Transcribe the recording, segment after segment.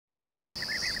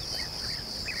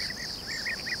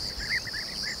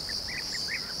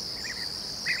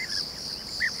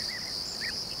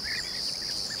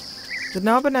The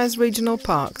Narbonnaise Regional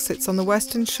Park sits on the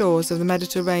western shores of the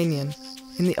Mediterranean,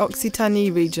 in the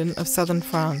Occitanie region of southern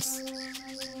France.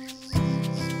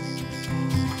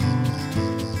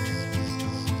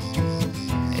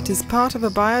 It is part of a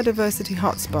biodiversity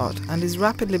hotspot and is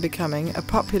rapidly becoming a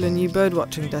popular new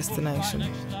birdwatching destination.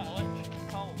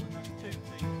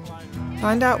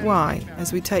 Find out why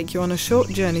as we take you on a short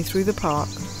journey through the park,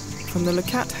 from the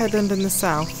Leucate headland in the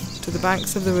south to the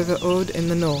banks of the river Aude in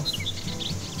the north.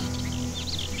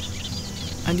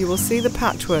 And you will see the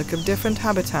patchwork of different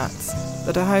habitats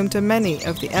that are home to many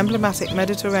of the emblematic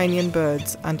Mediterranean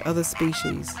birds and other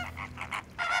species.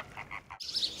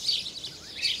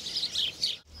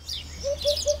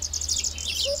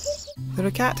 The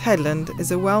Leucate headland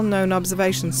is a well-known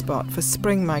observation spot for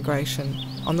spring migration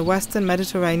on the western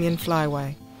Mediterranean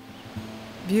flyway.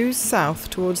 Views south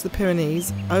towards the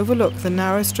Pyrenees overlook the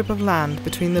narrow strip of land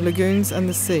between the lagoons and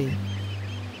the sea.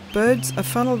 Birds are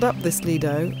funnelled up this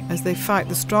lido as they fight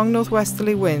the strong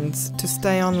northwesterly winds to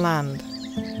stay on land.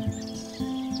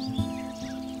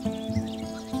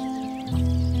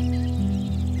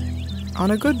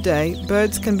 On a good day,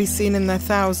 birds can be seen in their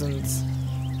thousands,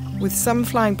 with some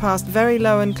flying past very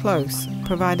low and close,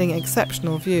 providing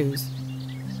exceptional views.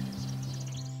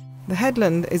 The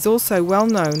headland is also well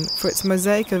known for its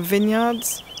mosaic of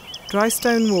vineyards, dry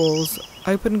stone walls,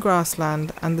 open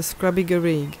grassland and the scrubby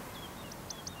garrigue.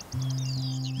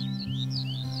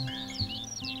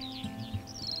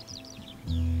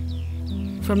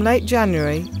 From late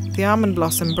January, the almond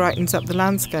blossom brightens up the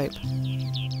landscape.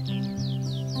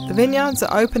 The vineyards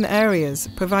are open areas,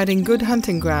 providing good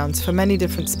hunting grounds for many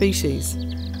different species.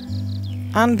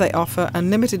 And they offer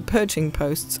unlimited perching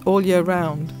posts all year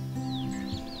round.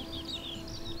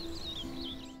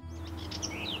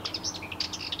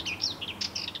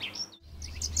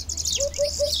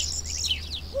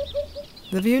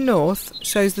 The view north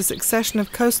shows the succession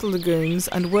of coastal lagoons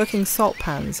and working salt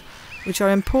pans, which are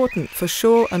important for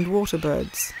shore and water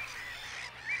birds.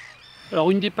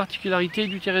 One of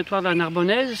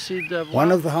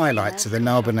the highlights of the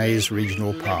Narbonnaise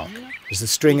Regional Park is the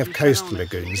string of coastal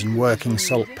lagoons and working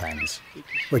salt pans,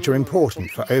 which are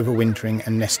important for overwintering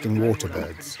and nesting water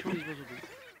birds.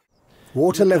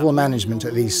 Water level management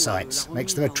at these sites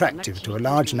makes them attractive to a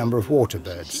large number of water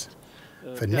birds,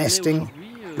 for nesting,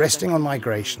 resting on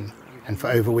migration and for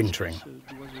overwintering.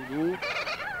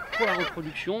 Pour la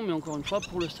reproduction, mais encore une fois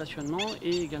pour le stationnement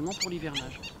et également pour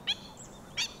l'hivernage.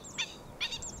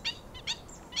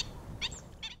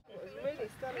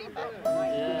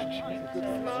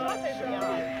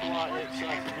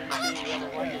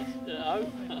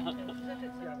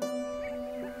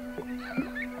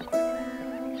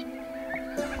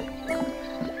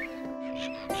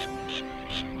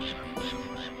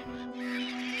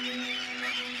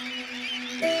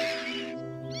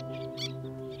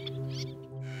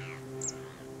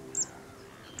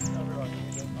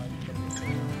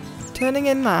 Turning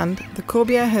inland, the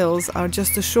Corbière Hills are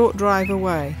just a short drive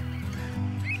away.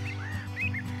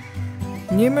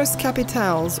 Numerous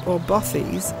capitales or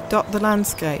bothies dot the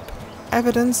landscape,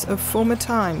 evidence of former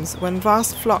times when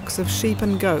vast flocks of sheep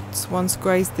and goats once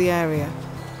grazed the area.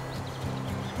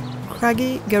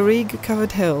 Craggy,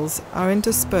 garrigue-covered hills are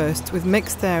interspersed with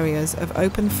mixed areas of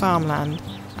open farmland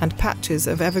and patches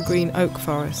of evergreen oak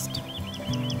forest.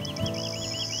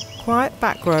 Quiet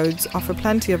back roads offer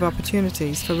plenty of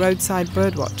opportunities for roadside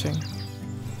birdwatching.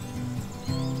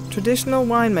 Traditional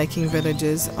winemaking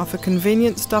villages offer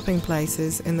convenient stopping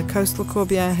places in the coastal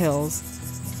Corbière Hills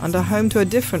and are home to a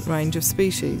different range of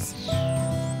species.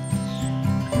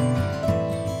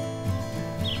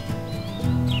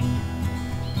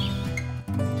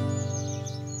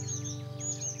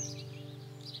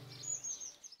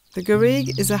 The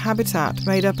garrigue is a habitat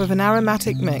made up of an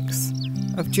aromatic mix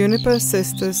of juniper,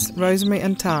 cistus, rosemary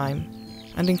and thyme,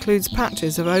 and includes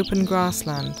patches of open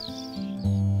grassland.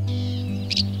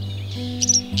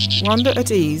 Wander at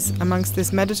ease amongst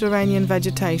this Mediterranean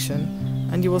vegetation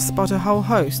and you will spot a whole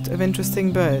host of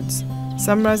interesting birds,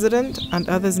 some resident and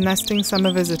others nesting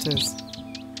summer visitors.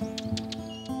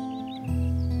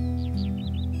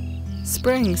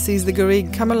 Spring sees the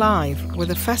garrigue come alive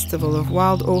with a festival of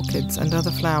wild orchids and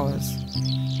other flowers.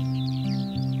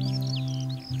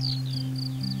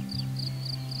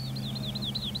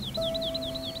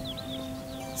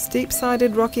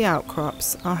 Steep-sided rocky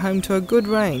outcrops are home to a good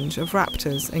range of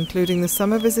raptors, including the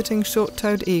summer-visiting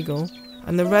short-toed eagle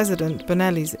and the resident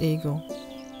Bonelli's eagle.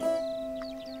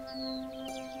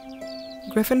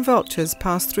 Griffon vultures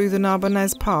pass through the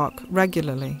Narbonnaise Park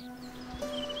regularly.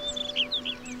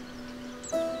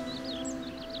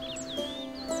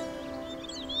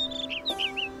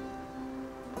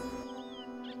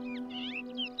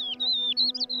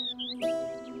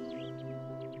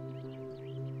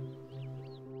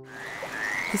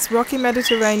 This rocky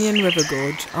Mediterranean river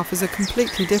gorge offers a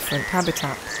completely different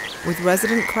habitat, with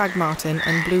resident crag martin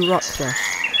and blue rock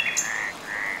thrush.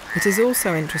 It is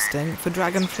also interesting for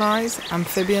dragonflies,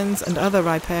 amphibians and other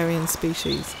riparian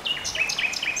species.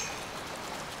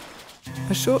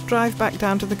 A short drive back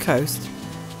down to the coast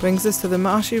brings us to the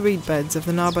marshy reed beds of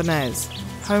the Narbonnaise,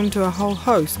 home to a whole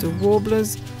host of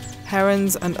warblers,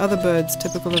 herons and other birds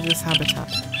typical of this habitat.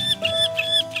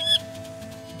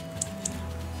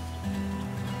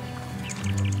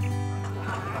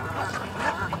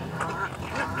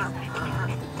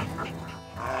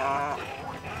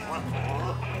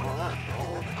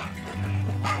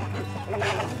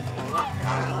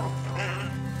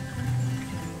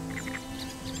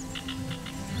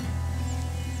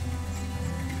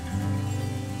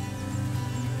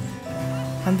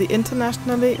 And the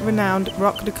internationally renowned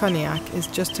Roc de Cognac is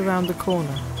just around the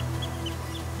corner.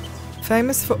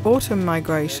 Famous for autumn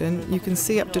migration, you can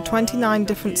see up to 29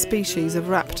 different species of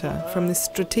raptor from this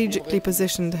strategically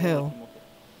positioned hill.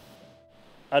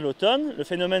 In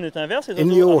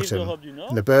the autumn,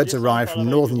 the birds arrive from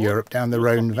northern Europe down the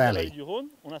Rhône Valley.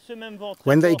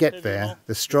 When they get there,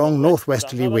 the strong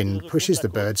northwesterly wind pushes the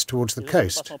birds towards the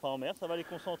coast.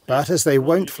 But as they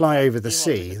won't fly over the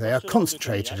sea, they are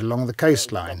concentrated along the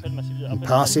coastline and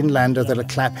pass inland of the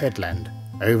Leucate headland,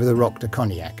 over the Roc de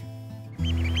Cognac.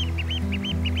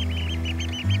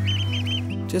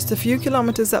 Just a few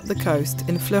kilometres up the coast,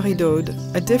 in Fleury-d'Aude,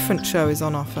 a different show is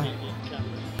on offer.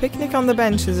 Picnic on the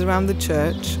benches around the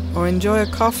church, or enjoy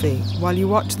a coffee while you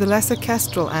watch the lesser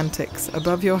kestrel antics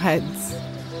above your heads.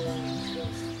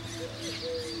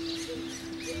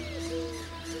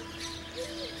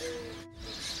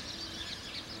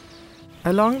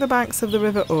 Along the banks of the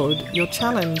River Aude, your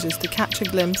challenge is to catch a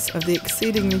glimpse of the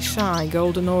exceedingly shy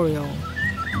golden oriole.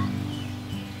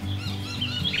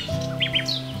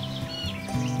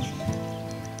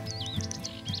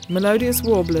 Melodious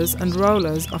warblers and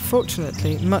rollers are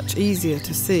fortunately much easier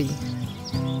to see,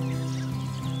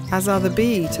 as are the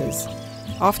bee-eaters,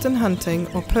 often hunting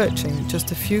or perching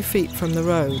just a few feet from the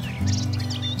road.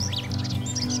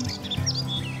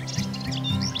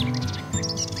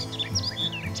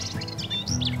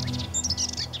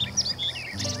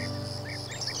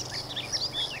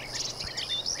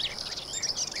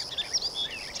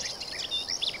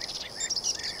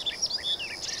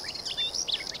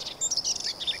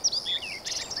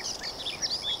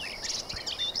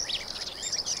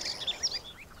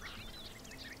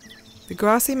 The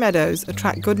grassy meadows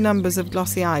attract good numbers of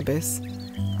glossy ibis,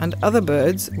 and other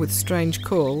birds, with strange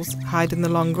calls, hide in the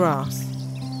long grass.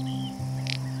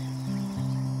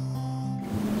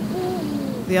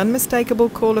 The unmistakable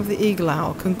call of the eagle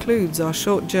owl concludes our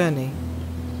short journey.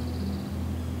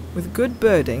 With good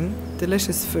birding,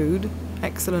 delicious food,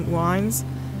 excellent wines,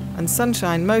 and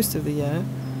sunshine most of the year,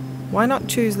 why not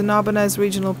choose the Narbonnaise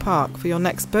Regional Park for your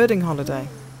next birding holiday?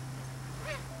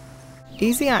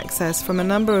 Easy access from a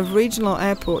number of regional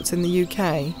airports in the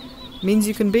UK means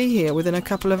you can be here within a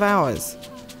couple of hours.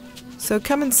 So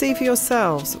come and see for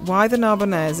yourselves why the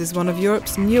Narbonnaise is one of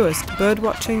Europe's newest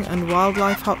birdwatching and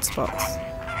wildlife hotspots.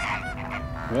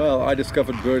 Well, I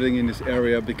discovered birding in this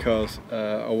area because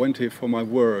I went here for my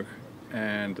work,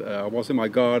 and I was in my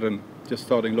garden just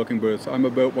starting looking birds. I'm a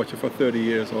bird watcher for 30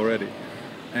 years already,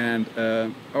 and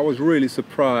I was really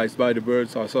surprised by the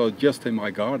birds I saw just in my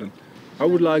garden. I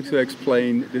would like to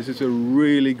explain this is a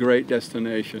really great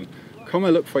destination. Come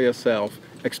and look for yourself,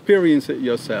 experience it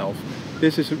yourself.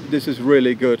 This is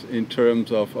really good in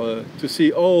terms of to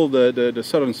see all the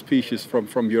southern species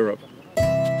from Europe.